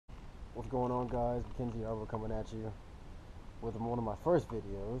What's going on, guys? Mackenzie Arbor coming at you with one of my first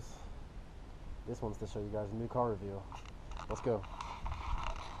videos. This one's to show you guys a new car review. Let's go.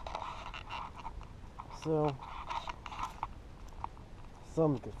 So,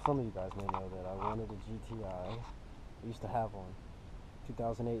 some of you guys may know that I wanted a GTI. I used to have one.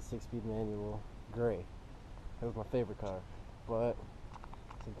 2008 6-speed manual, gray. It was my favorite car, but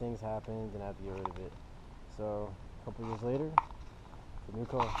some things happened and I had to get rid of it. So, a couple years later, the new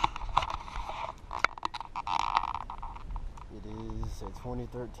car. It is a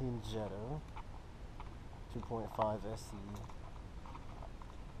 2013 Jetta 2.5 SE.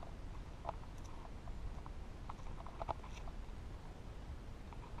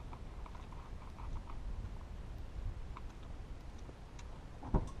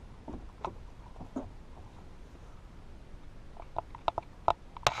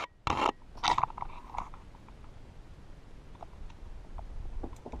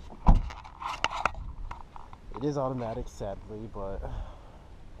 It is automatic, sadly, but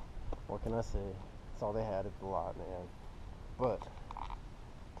what can I say? It's all they had at the lot, man. But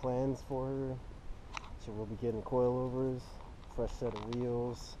plans for her, she will be getting coilovers, fresh set of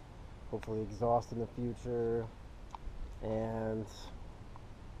wheels, hopefully exhaust in the future, and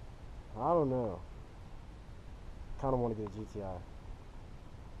I don't know. Kind of want to get a GTI.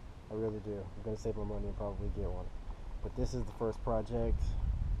 I really do. I'm gonna save my money and probably get one. But this is the first project.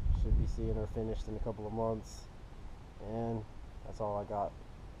 Should be seeing her finished in a couple of months. And that's all I got.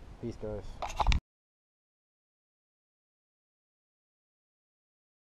 Peace, guys.